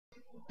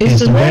It's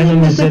the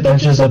random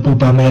misadventures of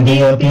Poopa Man.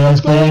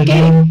 Let's play a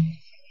game.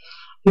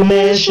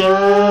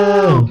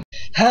 Mission!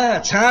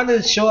 Time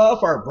to show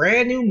off our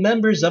brand new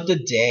members of the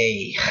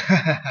day.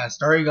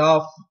 Starting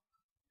off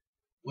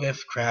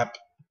with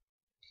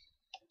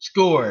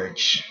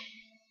Scourge.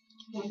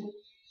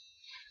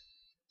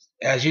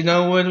 As you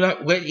know,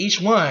 with each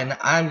one,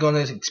 I'm going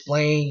to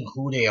explain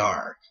who they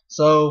are.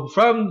 So,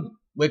 from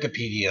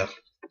Wikipedia,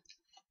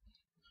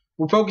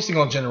 we're focusing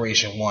on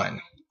Generation 1.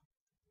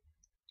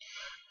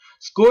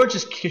 Scourge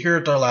is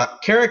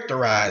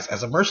characterized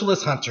as a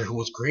merciless hunter who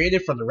was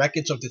created from the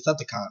wreckage of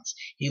Decepticons.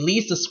 He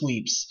leads the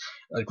Sweeps,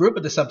 a group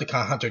of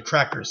Decepticon hunter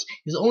trackers.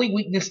 His only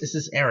weakness is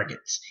his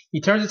arrogance.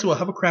 He turns into a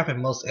hovercraft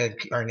in most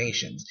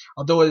incarnations,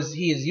 although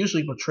he is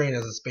usually portrayed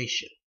as a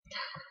spaceship.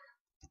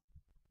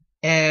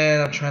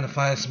 And I'm trying to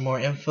find some more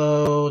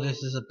info.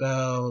 This is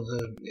about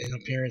the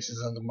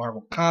appearances on the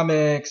Marvel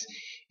Comics.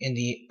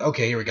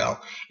 Okay, here we go.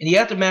 In the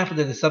aftermath of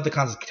the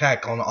Decepticons'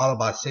 attack on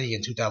Autobot City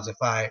in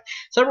 2005,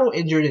 several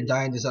injured and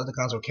dying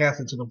Decepticons were cast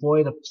into the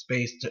void of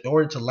space in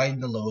order to lighten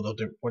the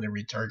load for their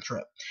return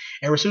trip,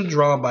 and were soon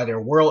drawn by their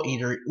world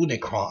eater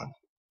Unicron.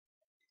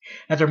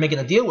 After making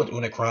a deal with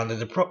Unicron,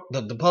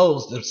 the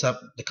deposed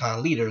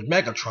Decepticon leader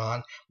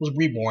Megatron was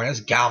reborn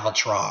as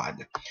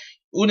Galvatron.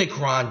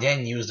 Unicron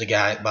then used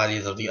the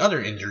bodies of the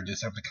other injured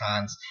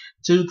Decepticons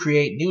to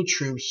create new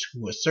troops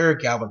who would serve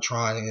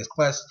Galvatron in his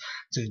quest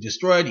to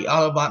destroy the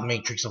Autobot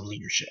matrix of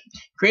leadership.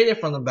 Created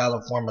from the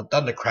battle form of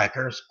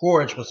Thundercracker,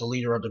 Scourge was the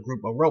leader of the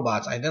group of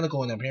robots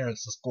identical in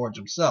appearance to Scourge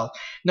himself,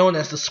 known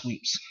as the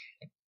Sweeps.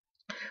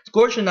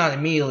 Scourge did not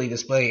immediately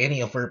display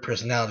any overt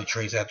personality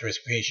traits after his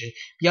creation,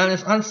 beyond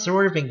his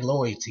unswerving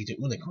loyalty to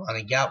Unicron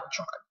and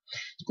Galvatron.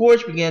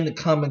 Scourge began to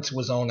come into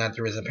his own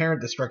after his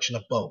apparent destruction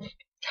of both.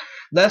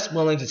 Less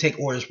willing to take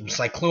orders from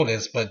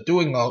Cyclonus, but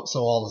doing so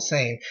all the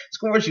same,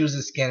 Scourge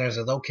uses scanners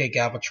to locate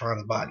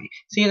Galvatron's body,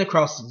 seeing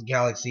across the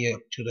galaxy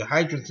to the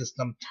Hydron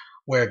system,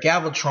 where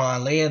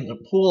Galvatron lay in a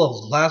pool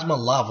of plasma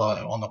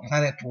lava on the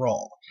planet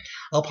Thrall.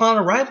 Upon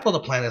arrival of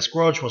the planet,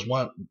 Scourge was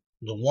the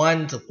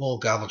one to pull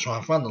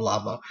Galvatron from the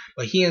lava,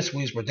 but he and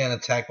Sweeps were then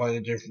attacked by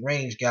the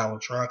deranged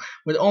Galvatron,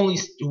 who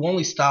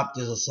only stopped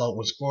this assault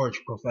when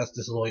Scourge professed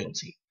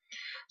disloyalty.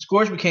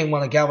 Scourge became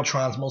one of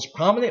Galvatron's most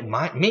prominent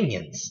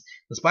minions,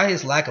 despite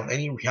his lack of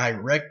any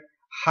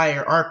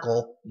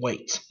hierarchical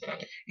weight,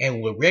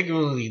 and would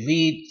regularly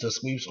lead the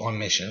Sweeps on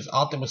missions,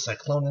 often with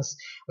Cyclonus,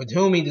 with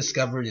whom he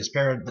discovered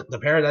the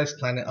paradise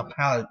planet of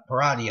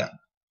Paradron.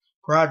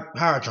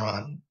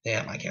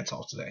 Damn, I can't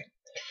talk today.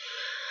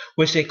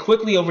 Which they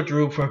quickly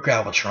overthrew for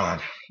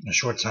Galvatron. A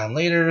short time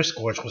later,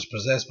 Scourge was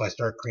possessed by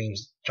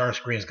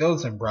Starscream's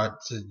ghost and brought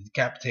to the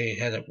decapitated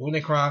head of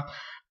Unicron.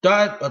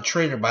 Died a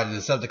traitor by the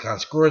Decepticon,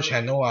 Scourge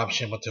had no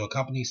option but to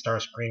accompany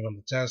Starscream on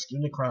the task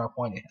Unicron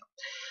appointed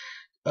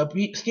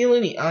him.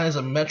 Stealing the eyes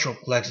of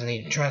Metroplex and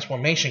the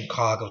transformation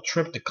cog of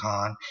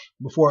Trypticon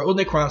before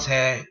Unicron's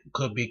head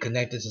could be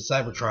connected to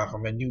Cybertron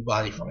from a new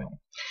body from him.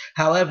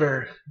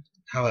 However,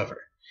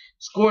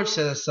 Scourge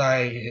set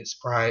aside his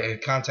pride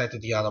and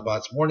contacted the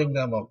Autobots, warning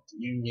them of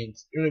the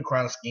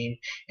Unicron scheme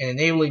and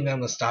enabling them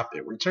to stop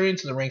it. Returning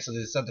to the ranks of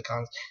the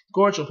Decepticons,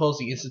 Scourge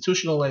opposed the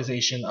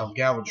institutionalization of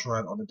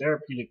Galvatron on the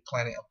therapeutic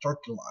planet of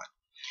Torculon,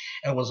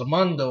 and was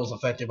among those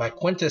affected by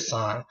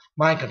Quintesson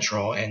mind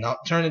control and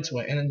turned into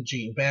an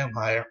energy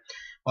vampire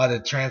by the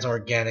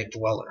transorganic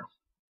dweller.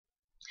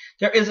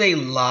 There is a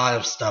lot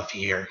of stuff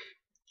here.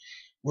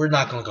 We're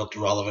not going to go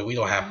through all of it. We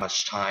don't have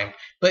much time.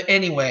 But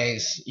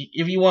anyways,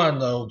 if you want to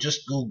know,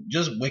 just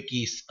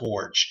wiki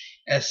Scourge.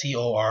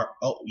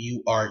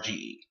 Scourge.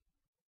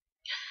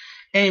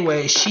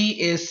 Anyway,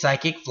 she is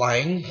psychic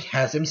flying,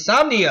 has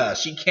insomnia.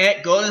 She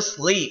can't go to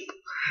sleep.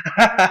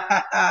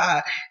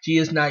 She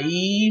is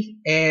naive,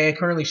 and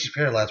currently she's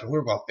paralyzed, but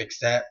we're going to fix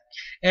that.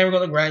 And we're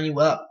going to grind you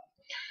up.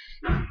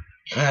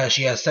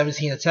 She has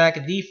 17 attack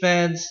and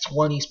defense,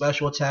 20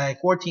 special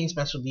attack, 14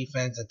 special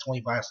defense, and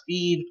 25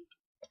 speed.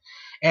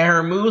 And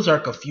her moves are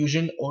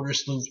Confusion, Odor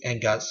Sleuth,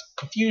 and Gust.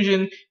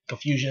 Confusion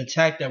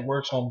attack that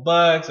works on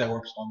bugs, that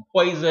works on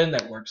poison,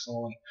 that works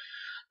on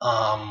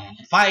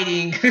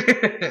fighting,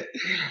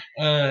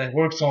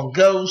 works on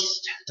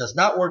Ghost, does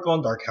not work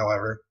on Dark,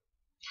 however.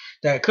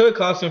 That could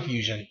cause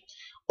confusion.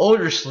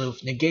 Odor Sleuth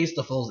negates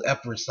the foe's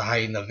efforts to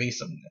hide in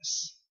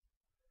evasiveness.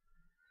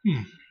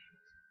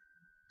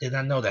 Did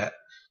not know that.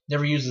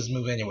 Never used this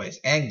move anyways.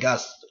 And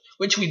Gust,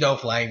 which we know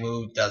flying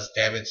move does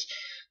damage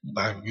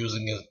by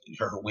using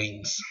her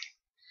wings.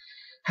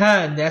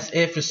 And that's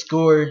it for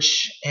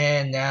Scourge.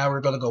 And now we're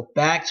going to go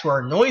back to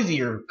our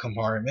noisier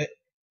compartment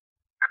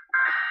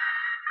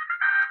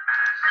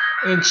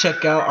and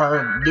check out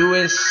our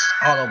newest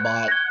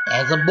Autobot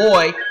as a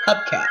boy,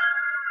 Hubcap.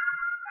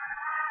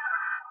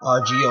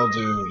 Our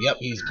Geodude. Yep,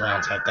 he's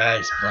ground type. That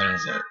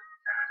explains it.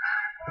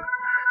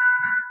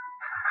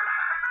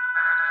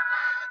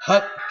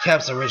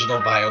 Hubcap's original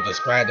bio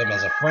described him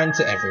as a friend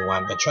to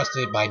everyone, but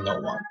trusted by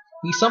no one.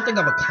 He's something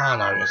of a con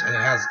artist, and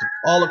it has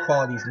all the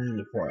qualities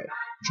needed for it.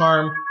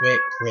 Charm, wit,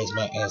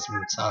 charisma, and a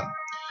smooth tongue.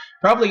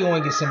 Probably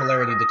owing a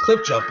similarity to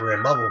Cliffjumper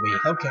and Bumblebee,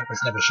 Hubcap was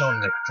never shown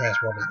in the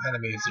Transformers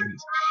animated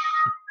series.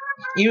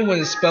 Even when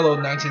his fellow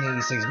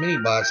 1986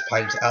 minibots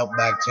Pipes,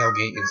 Outback,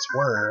 Tailgate, and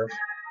Swerve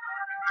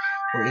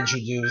were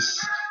introduced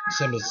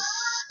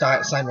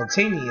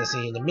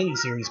simultaneously in the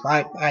miniseries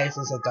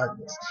Biases of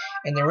Darkness,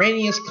 an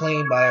erroneous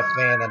claim by a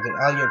fan of the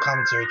audio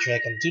commentary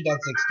track on the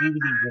 2006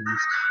 DVD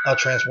release of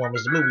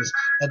Transformers the Movies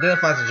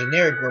identifies a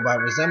generic robot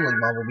resembling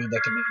Bumblebee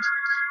that can be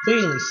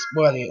clearly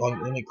spotted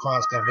on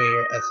Unicron's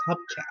conveyor as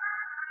Hubcap.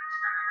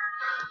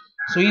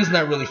 So he's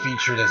not really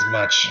featured as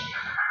much.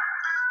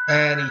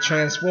 And he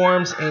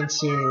transforms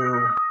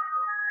into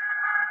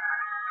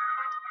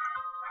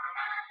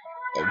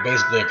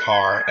basically a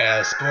car,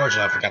 as Scourge,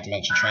 I forgot to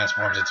mention,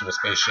 transforms into a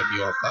spaceship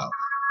UFO.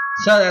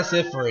 So that's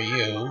it for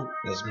you.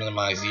 Let's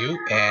minimize you.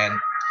 And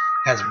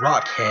has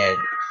Rockhead.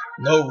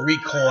 No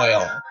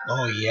recoil.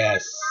 Oh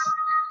yes.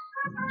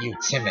 You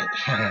timid.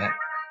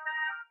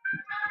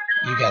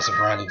 You got some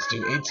grinding to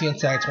do. 18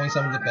 attack,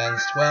 27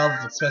 defense,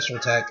 12 special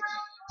attack,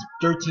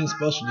 13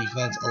 special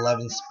defense,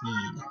 11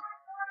 speed.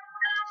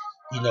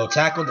 You know,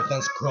 tackle,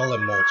 defense, curl,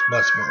 and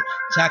must-work.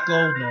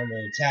 Tackle, normal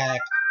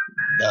attack,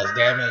 does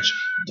damage.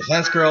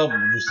 Defense curl,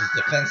 reduces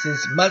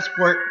defenses.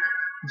 Must-work,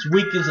 which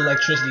weakens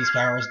electricity's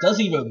powers.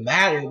 Doesn't even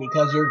matter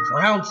because you're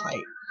ground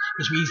type,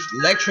 which means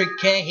electric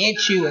can't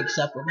hit you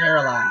except for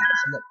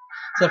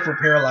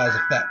paralyzed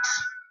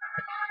effects.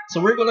 So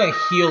we're gonna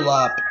heal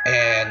up,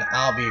 and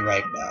I'll be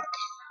right back.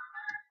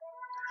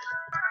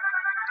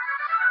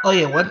 Oh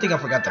yeah, one thing I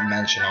forgot to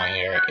mention on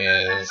here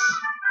is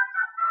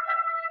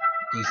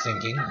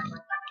desyncing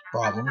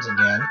problems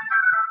again.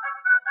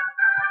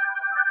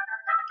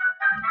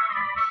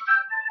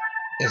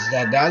 Is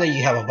that now that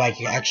you have a bike,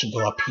 you actually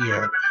go up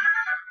here.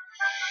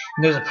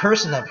 And there's a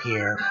person up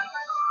here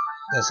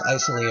that's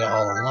isolated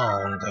all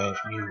alone. That if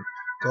you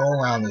go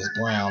around this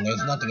ground,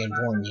 there's nothing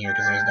important here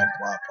because there's no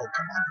Pokemon to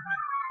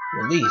be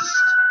released.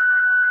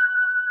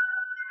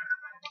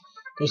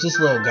 There's this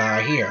little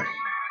guy here.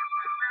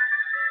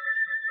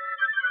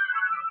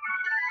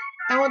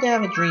 I want to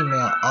have a dream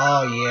mail.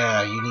 Oh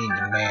yeah, you need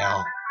the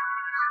mail.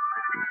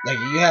 Like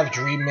you have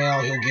dream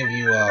mail, he'll give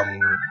you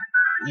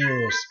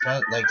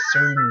like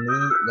certain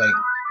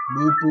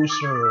mood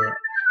booster.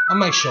 I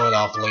might show it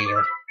off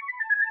later.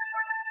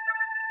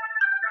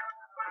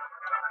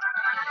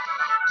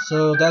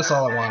 So that's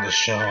all I wanted to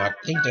show. I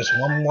think there's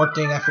one more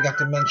thing I forgot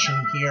to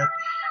mention here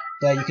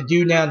that you can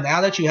do now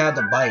that you have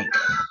the bike.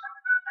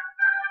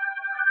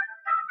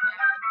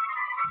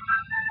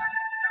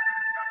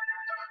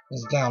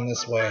 It's down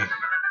this way.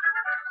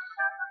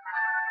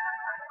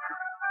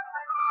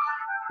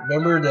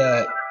 Remember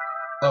that.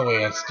 Oh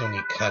wait, I still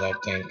need cut, I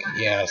think.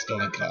 Yeah, I still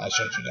need cut. I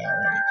showed you that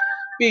already.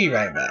 Be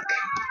right back.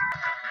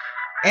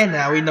 And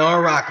now we know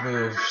a rock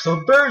move, so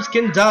birds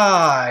can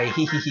die.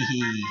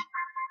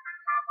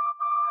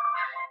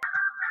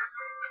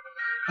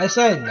 I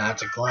decided not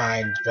to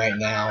grind right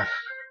now.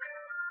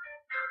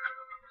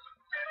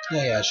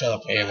 Yeah, shut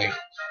up, Haley.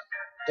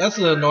 That's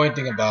the annoying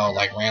thing about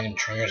like random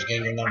trainers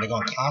getting your number. They're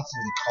gonna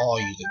constantly call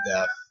you to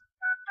death.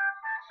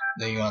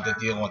 Then you have to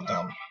deal with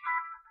them.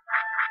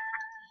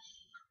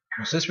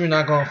 Well, since we're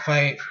not gonna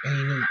fight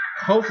any new,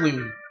 hopefully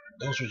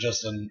those were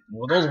just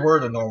those were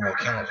the normal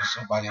encounters.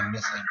 Somebody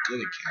missing good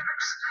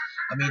encounters.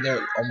 I mean,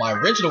 there on my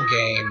original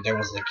game there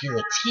was a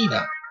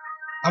Giratina.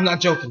 I'm not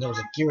joking. There was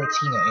a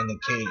Giratina in the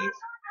cave.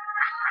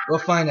 We'll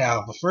find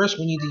out. But first,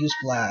 we need to use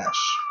Flash.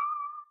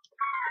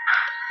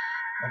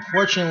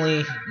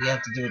 Unfortunately, we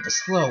have to do it the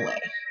slow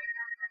way.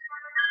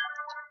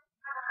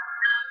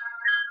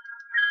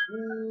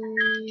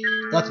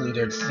 Luckily,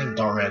 they're distinct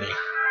already.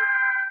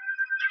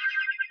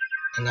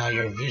 And now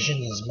your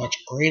vision is much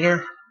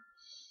greater.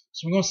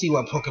 So we're going to see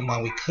what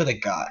Pokemon we could have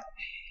got.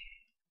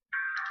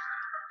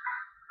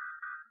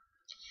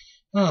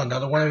 Oh,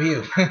 another one of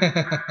you.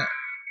 I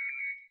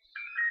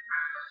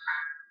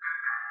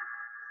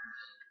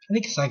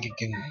think Psychic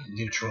can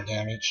neutral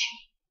damage.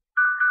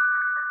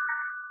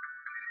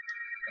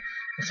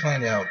 Let's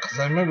find out, because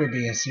I remember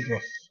being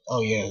super...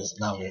 Oh yeah, it's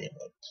not very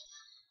good.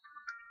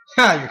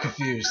 Ha, you're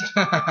confused.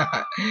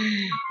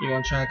 You're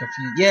gonna try to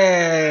confuse...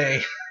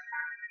 Yay!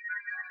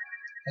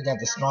 I got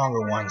the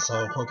stronger one,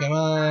 so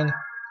Pokemon...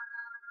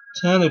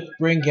 Time to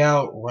bring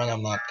out Run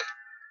Amok.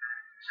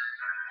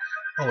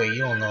 Oh wait,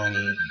 you don't know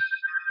any...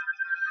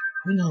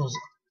 Who knows?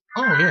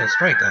 Oh yeah, it's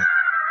right there.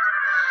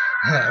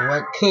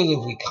 What could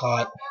have we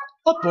caught?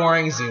 A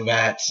boring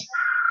Zubat.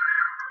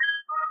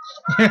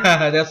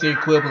 That's the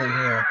equivalent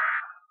here.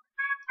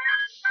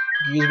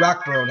 Use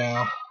Rock Throw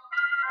now.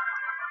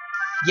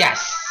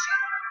 Yes!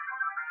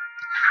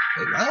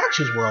 Wait, why not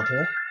choose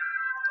Whirlpool?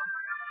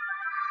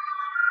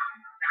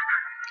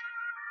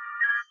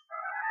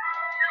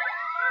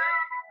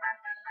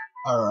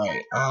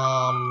 Alright,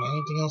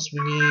 anything else we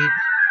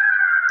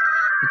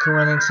we can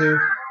run into?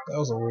 That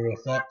was a weird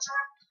effect.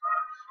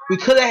 We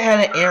could have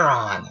had an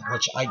Aeron,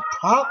 which I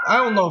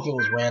don't know if it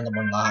was random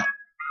or not.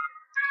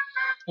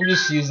 I'm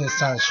just using this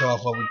time to show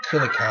off what we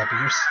could have copied.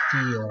 Your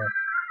Steel.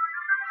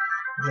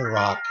 Your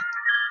Rock.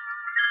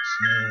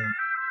 So,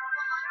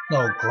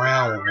 No,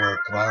 ground will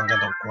work, but I don't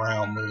got no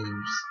ground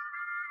moves.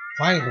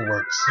 Fighting will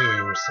work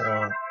too,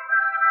 so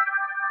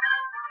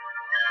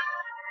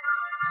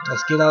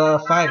let's get out our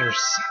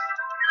fighters.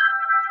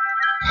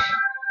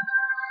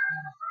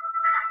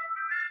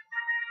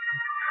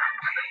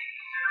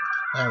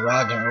 And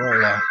rock and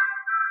roll.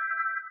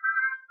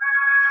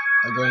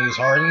 I'm going to use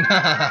Harden.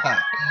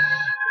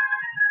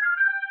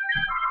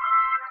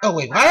 Oh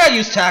wait, why did I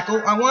use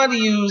tackle? I wanted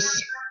to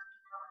use.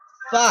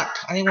 Fuck,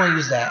 I didn't want to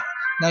use that.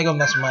 Now you're gonna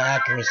mess with my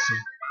accuracy.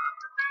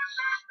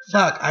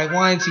 Fuck, I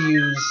wanted to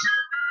use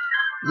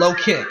low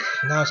kick.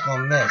 Now it's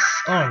gonna miss.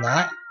 Oh,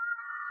 not.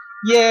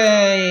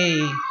 Yay!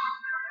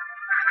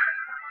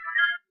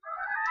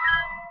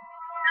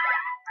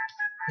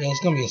 Yeah,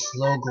 it's gonna be a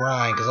slow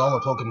grind because all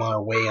the Pokemon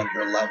are way up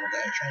your level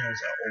there.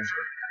 Trainers are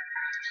over.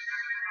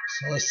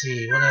 So let's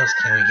see, what else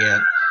can we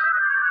get?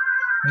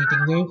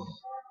 Anything new?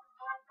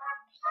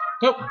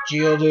 Nope.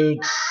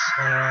 Geodudes,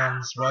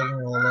 Swaggy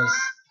Rollers.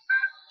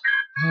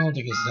 I don't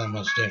think it's that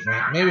much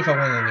different. Maybe if I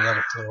went on the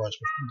other floors,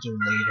 which we'll do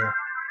later.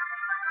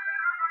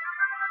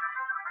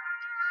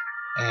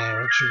 And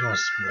we're just gonna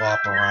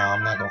swap around.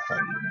 I'm not gonna fight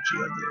you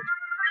with Geodude.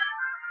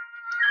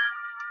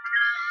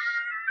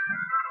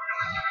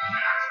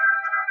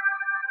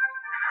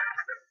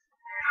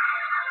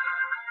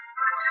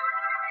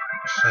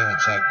 Shine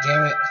attack,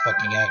 damn it,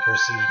 fucking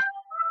accuracy.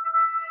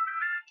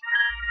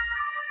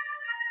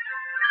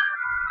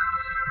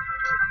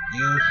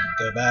 You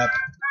go back,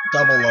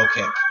 double low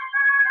kick.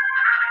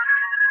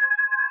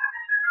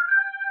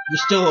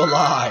 You're still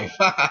alive.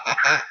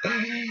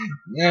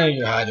 Yeah,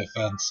 you're high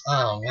defense.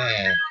 Oh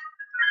man.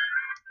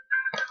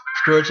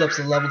 Scourge up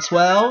to level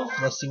 12.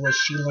 Let's see what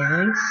she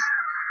learns.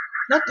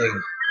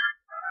 Nothing.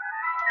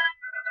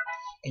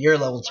 And you're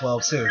level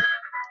 12 too.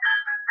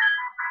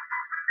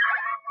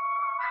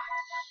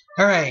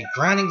 Alright,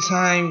 grinding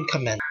time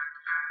commence.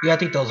 Yeah, I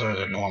think those are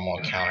the normal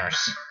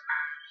encounters.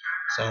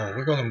 So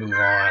we're gonna move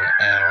on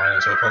and run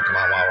into a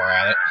Pokemon while we're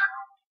at it.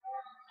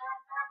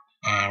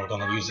 And we're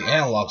gonna use the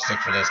analog stick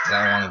for this because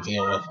I don't want to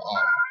deal with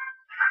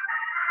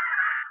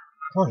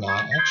or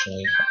not,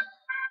 actually.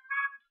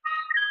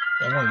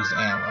 I want to use the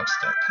analog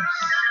stick.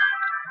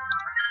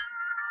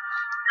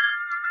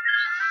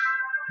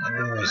 I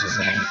don't always just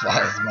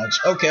amplify as much.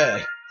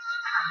 Okay.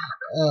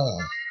 So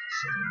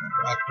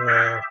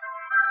Raptor.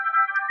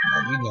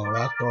 Oh, you know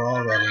Raptor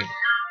already.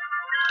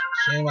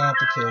 Shame I have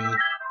to kill you.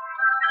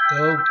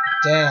 Go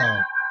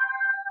down.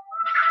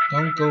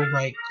 Don't go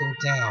right, go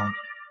down.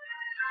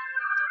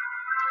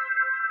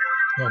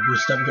 You'll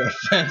boost up your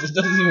offense. It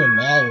doesn't even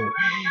matter.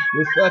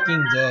 You're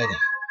fucking dead.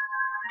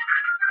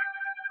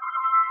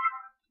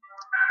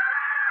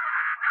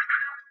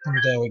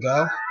 And there we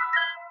go.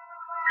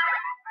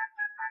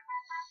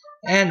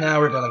 And now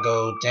we're gonna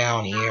go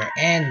down here,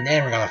 and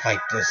then we're gonna fight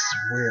this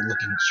weird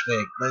looking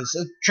twig. But it's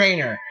a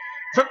trainer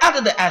from out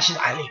of the ashes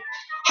I leap.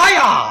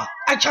 Hiya!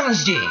 I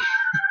challenge thee!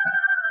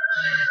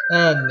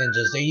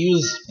 Ninjas, they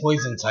use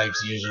poison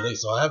types usually,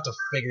 so I have to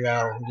figure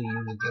out who to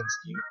use against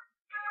you.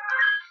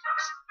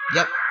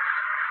 Yep.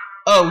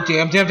 Oh,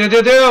 damn.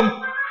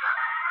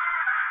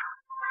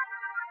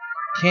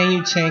 Can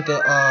you tank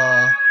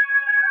a,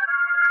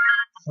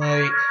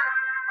 fight?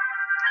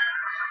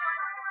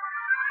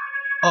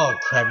 Oh,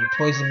 crap, you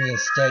poisoned me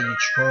instead, you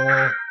troll.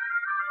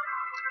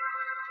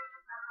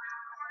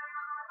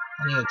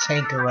 I need a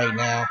tanker right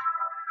now.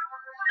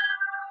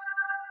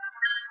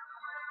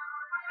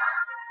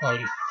 Oh,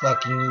 you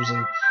fucking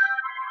using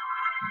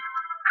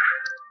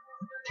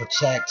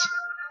Protect.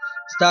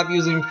 Stop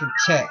using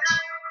Protect.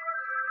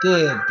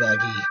 Good,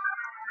 Buggy.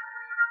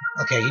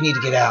 Okay, you need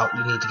to get out.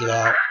 You need to get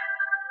out.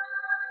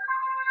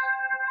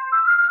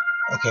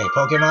 Okay,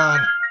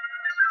 Pokemon.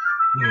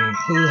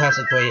 Who has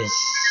the greatest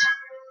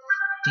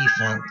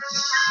defense?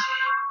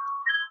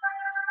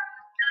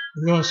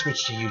 We're going to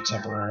switch to you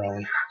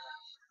temporarily.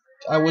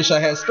 I wish I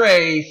had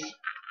Strafe.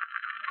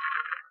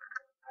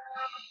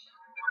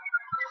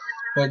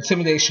 But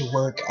Intimidation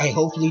work. I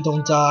hopefully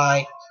don't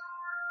die.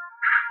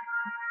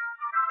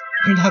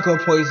 You're not going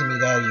to poison me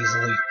that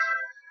easily.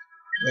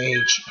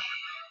 Rage.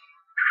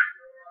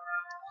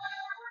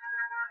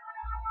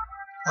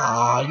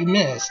 Ah, you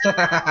missed.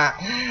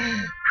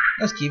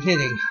 Let's keep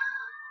hitting.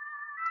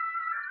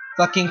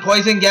 Fucking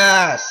poison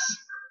gas.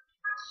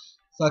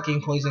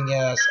 Fucking poison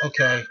gas.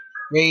 Okay.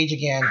 Rage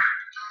again.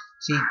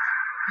 See,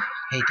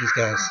 hate these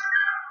guys.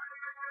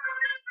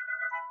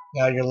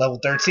 Now you're level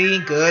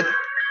 13. Good.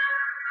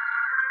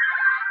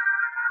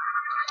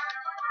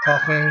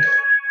 Coughing.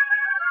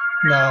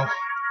 No.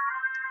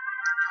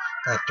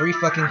 Got 3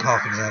 fucking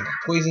coughings. I'm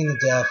poisoning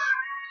to death.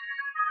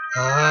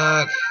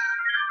 Fuck.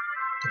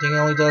 The thing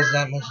only does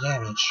that much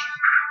damage.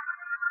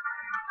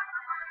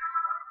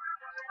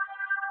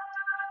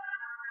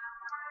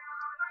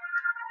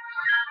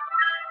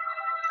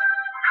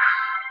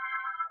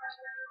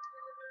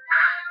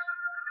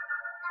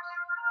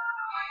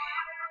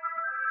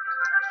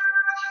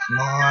 Come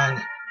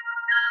on.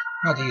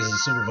 I'll have to use the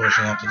super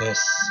potion after this.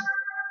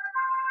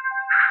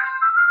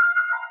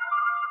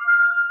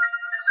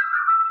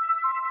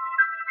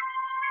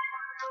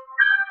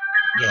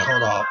 Yeah,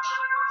 hold up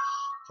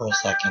for a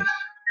second.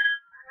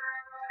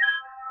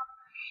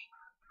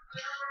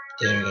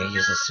 Then we're gonna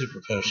use the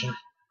super potion.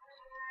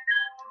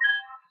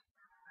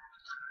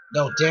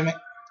 No, damn it.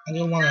 I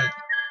didn't want to.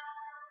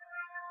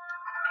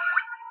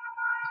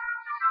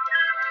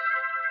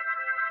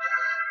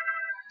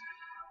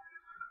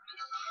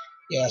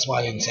 Yeah, that's why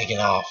I didn't take it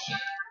off.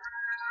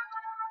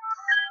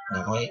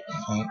 No, wait.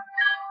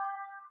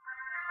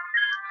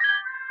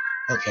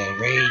 Okay,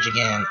 rage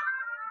again.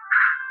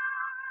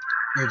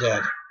 You're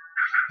dead.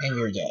 And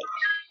you're dead.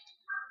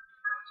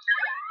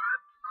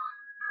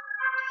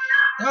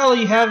 All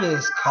you have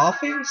is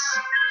coughings?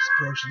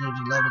 Spiritual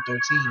energy level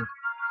 13.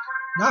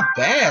 Not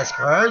bad,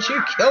 Scourge.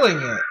 You're killing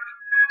it.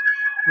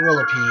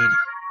 Whirlipede.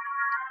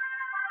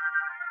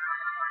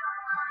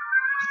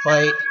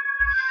 Fight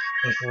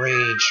with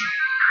rage.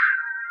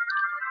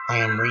 I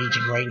am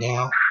raging right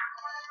now.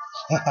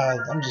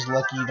 I'm just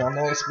lucky you don't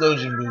know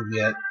explosion move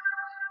yet.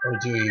 Or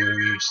do you?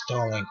 You're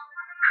stalling.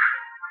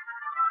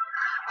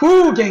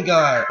 Whoo, thank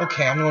God.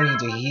 Okay, I'm gonna need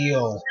to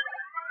heal.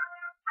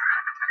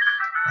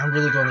 I'm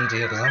really gonna need to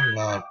heal because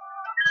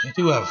I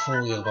do have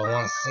full heal, but I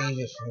want to save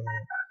it for.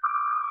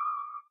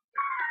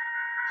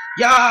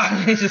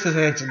 Yeah! It's just a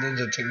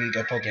ninja technique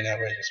of poking out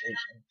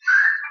registration.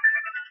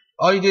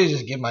 All you did is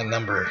just get my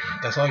number.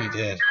 That's all you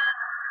did.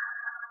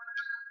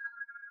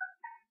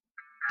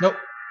 Nope,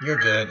 you're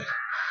good.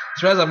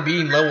 As far as I'm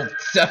beating level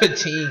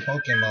 17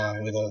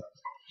 Pokemon with a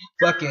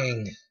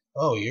fucking...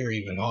 Oh, you're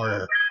even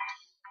harder.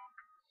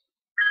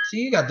 See,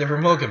 you got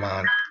different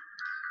Pokemon.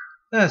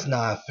 That's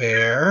not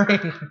fair.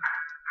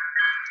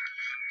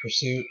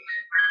 Pursuit.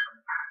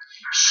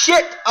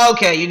 Shit!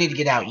 Okay, you need to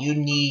get out. You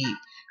need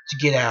to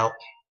get out.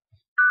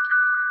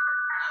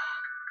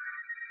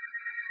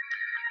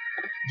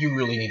 You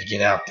really need to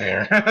get out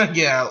there.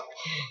 Get out.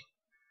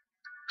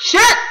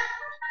 Shit!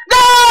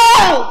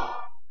 No!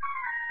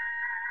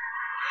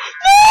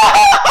 No!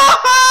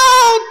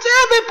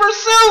 Damn it,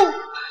 Pursuit!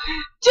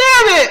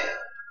 Damn it!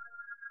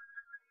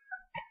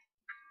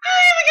 I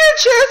didn't even get a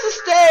chance to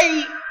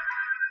stay!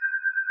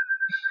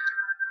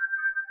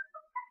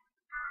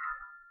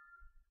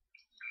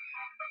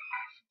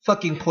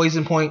 Fucking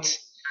poison points.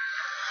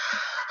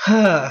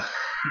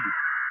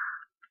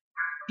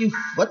 You,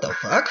 what the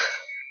fuck?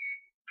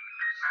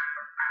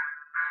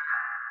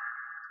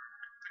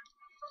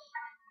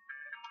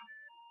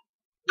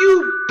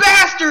 You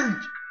bastard!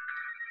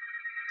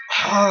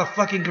 Oh,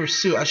 fucking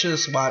Pursuit. I should have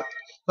swapped.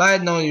 If I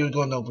had known you were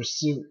going no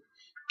Pursuit.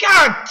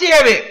 God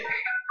damn it!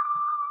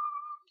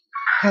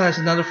 That's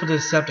another for the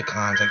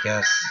Decepticons, I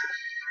guess.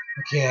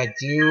 Okay, I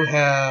do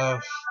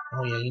have...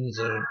 Oh yeah, you need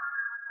to...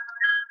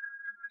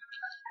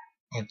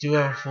 I do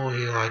have a full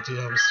heal. I do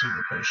have a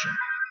super potion.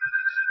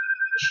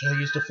 Should I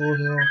use the full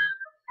heal?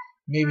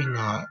 Maybe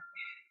not.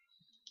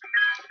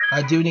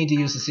 I do need to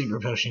use the super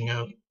potion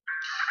now.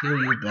 Heal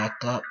you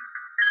back up.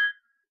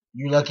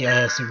 You're lucky I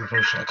have super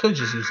potion. I could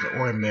just use the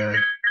ordinary.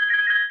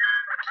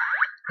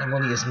 I'm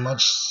going to use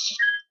much.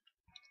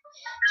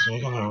 So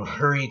we're going to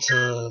hurry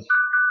to.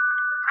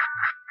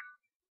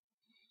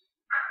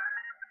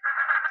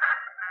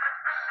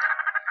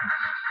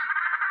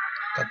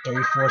 Got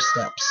 34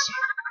 steps.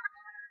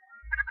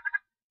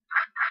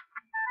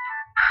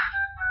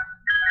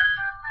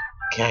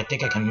 Okay, I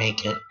think I can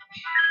make it.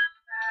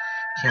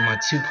 Kill my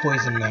 2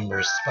 poison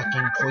members.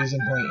 Fucking Poison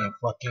Point and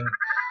fucking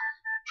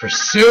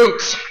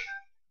Pursuit!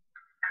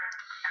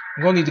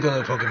 I'm gonna need to go to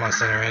the Pokemon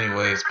Center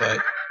anyways, but...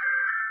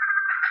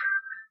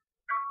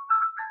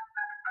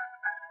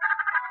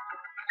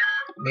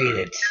 Made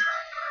it.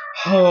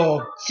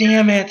 Oh,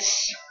 damn it!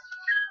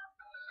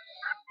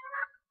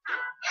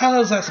 How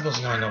was I supposed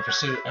to know I know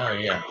Pursuit? Oh,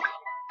 yeah.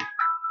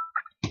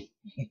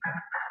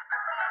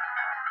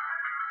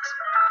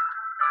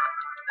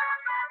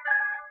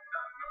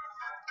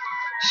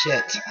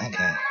 Shit,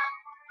 okay.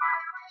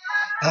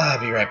 I'll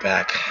be right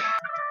back.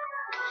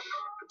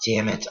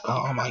 Damn it.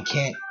 I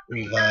can't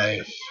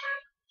revive.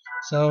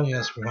 So,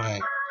 yes,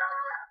 revive.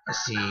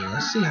 Let's see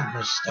how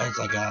much stats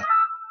I got.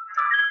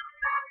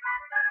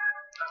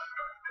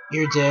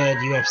 You're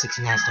dead, you have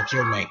 69 steps,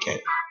 you'll make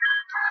it.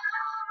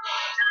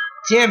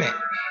 Damn it!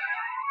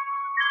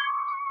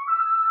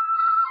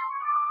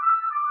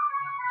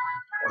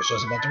 I was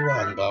just about to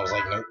run, but I was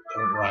like, nope,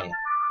 don't run.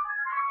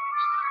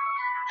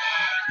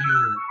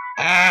 You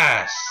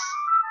ass!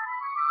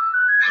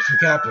 I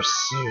forgot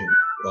Pursuit.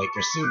 Like,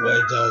 Pursuit, what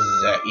it does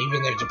is that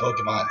even if the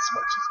Pokemon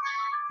switches,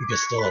 you can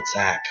still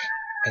attack.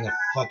 And the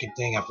fucking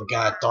thing I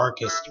forgot,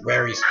 Dark is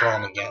very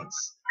strong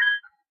against.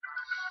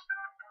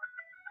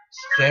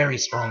 It's very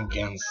strong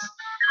against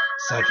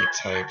Psychic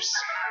types.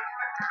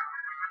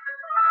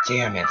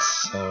 Damn it.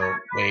 So,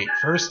 wait,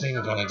 first thing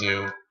I'm gonna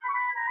do...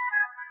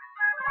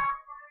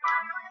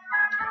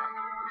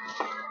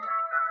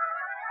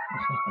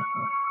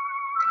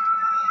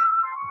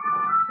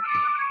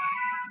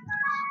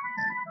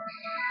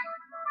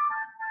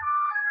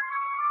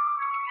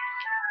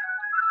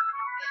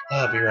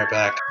 I'll be right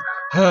back.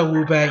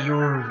 Woobat, you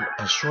were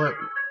a short,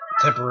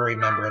 temporary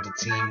member of the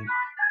team.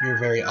 You're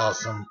very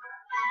awesome.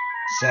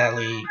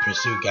 Sadly,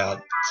 Pursuit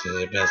got to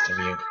the best of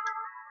you.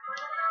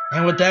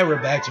 And with that,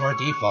 we're back to our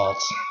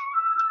defaults.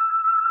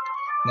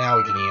 Now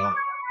we can heal.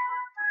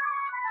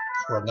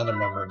 Before another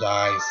member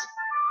dies.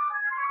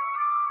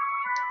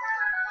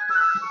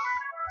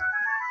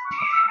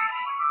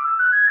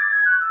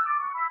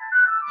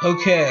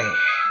 Okay.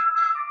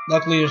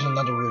 Luckily, there's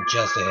another route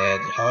just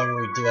ahead. However,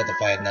 we do have to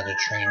fight another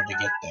trainer to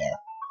get there.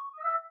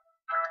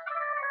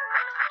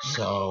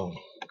 So...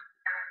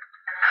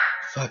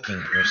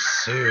 fucking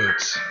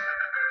pursuit.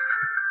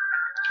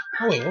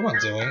 Oh wait, what am I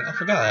doing? I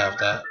forgot I have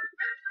that.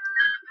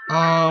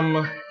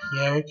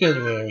 Yeah, we're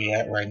good where we're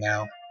at right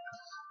now.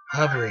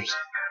 However,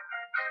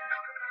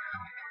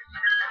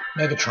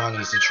 Megatron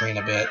needs to train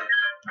a bit.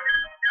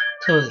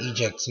 So does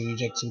Eject 2.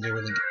 Eject 2 did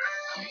really good.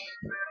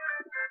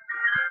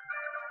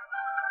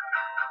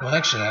 Well,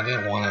 actually, I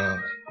didn't want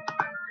to...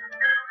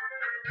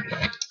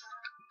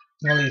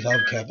 I'll leave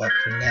Hubcap up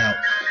for now.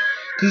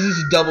 Because this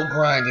is double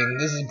grinding.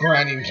 This is a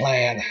grinding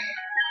plan.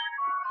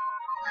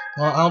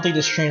 Well, I don't think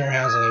this trainer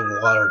has any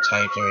water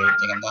types or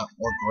anything.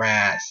 Or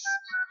grass.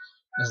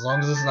 As long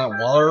as it's not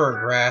water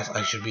or grass,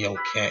 I should be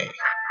okay.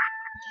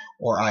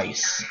 Or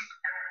ice.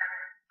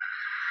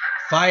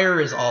 Fire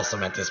is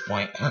awesome at this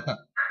point.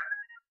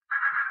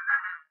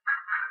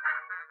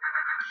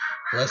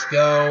 Let's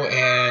go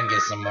and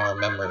get some more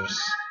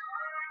members.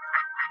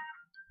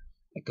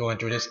 Going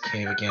through this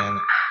cave again.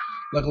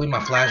 Luckily my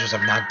flashers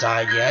have not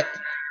died yet.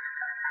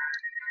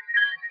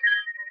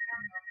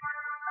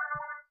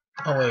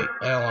 Oh wait,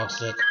 I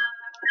lost it.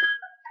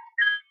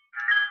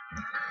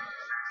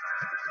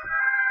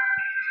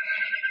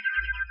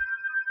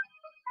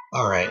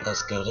 Alright,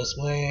 let's go this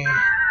way.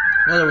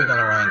 What are we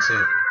gonna run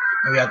into?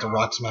 We have to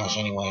rock smash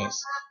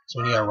anyways.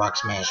 So we need our rock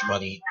smash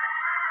buddy.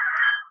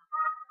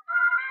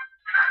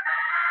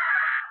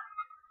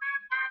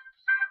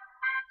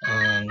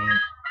 And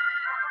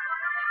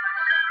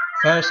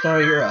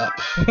Firestar, you're up.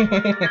 He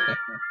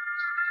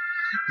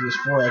was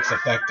 4x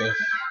effective.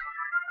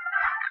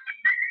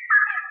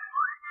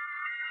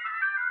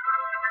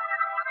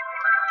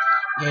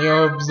 Yeah,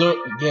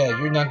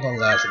 you're not gonna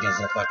last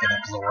against a fucking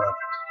absorb.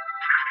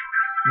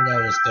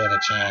 No, stand a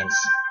chance.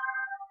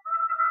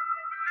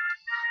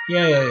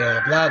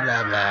 Yeah, blah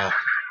blah blah.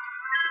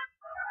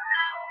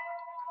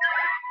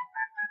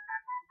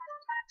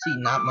 See,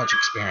 not much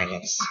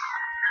experience.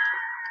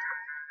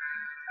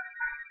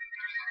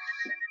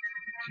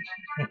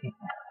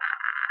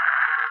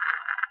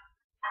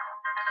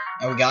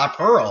 And we got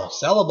Pearl,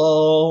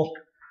 sellable.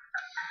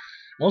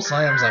 Most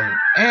items and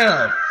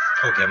a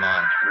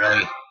Pokemon,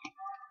 really.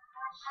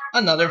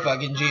 Another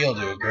fucking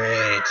Geodude,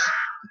 great.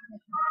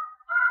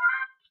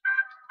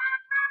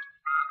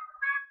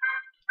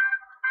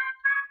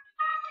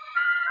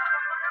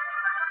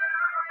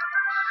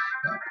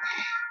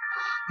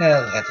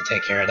 I'll have to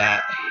take care of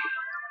that.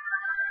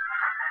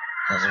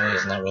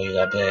 It's not really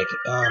that big.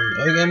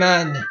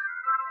 Pokemon!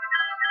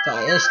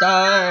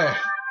 Firestar!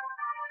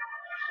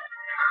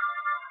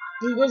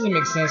 It doesn't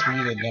make sense for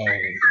you to know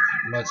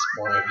much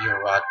more if you're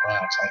a rock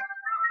ground type.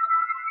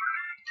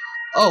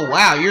 Oh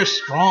wow, you're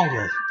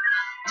stronger.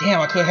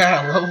 Damn, I could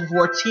have had a level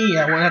 14.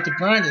 I wouldn't have to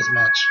grind as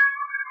much.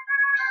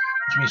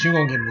 Which means you're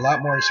gonna get a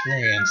lot more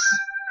experience.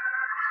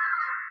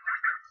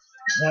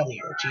 Sadly,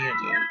 you're a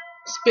Geodude.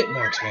 It's a bit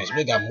more experience.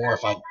 We got more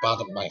if I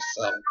bothered myself,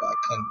 but I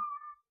couldn't.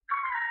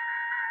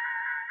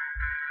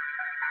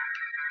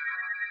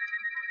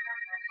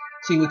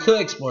 See, we could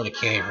explore the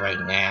cave right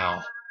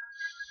now,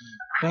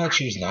 but I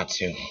choose not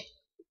to.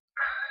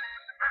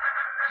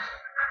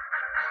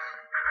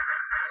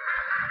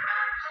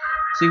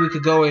 See, we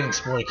could go in and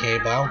explore the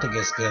cave, but I don't think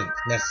it's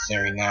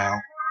necessary now.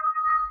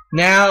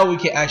 Now we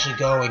can actually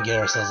go and get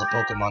ourselves a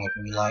Pokemon if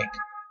we like.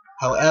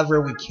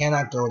 However, we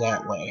cannot go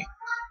that way.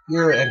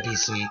 You're an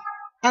NPC.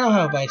 I don't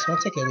have a bike, so I'll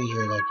take a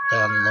leisure like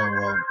down the low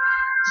road.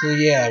 So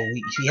yeah,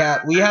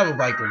 we have a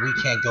bike, but we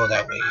can't go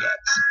that way yet.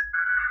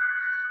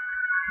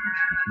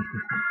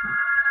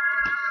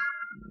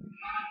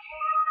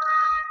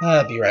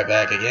 I'll be right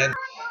back again.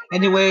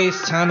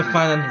 Anyways, time to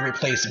find a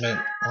replacement.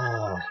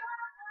 Oh.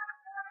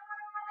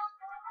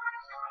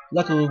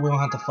 Luckily, we don't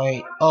have to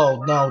fight.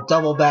 Oh no,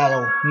 double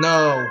battle.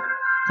 No.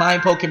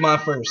 Find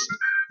Pokemon first.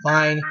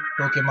 Find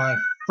Pokemon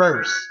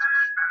first.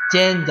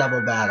 Then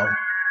double battle.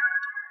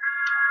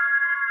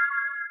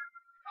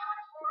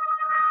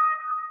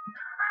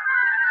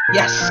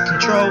 Yes,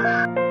 control.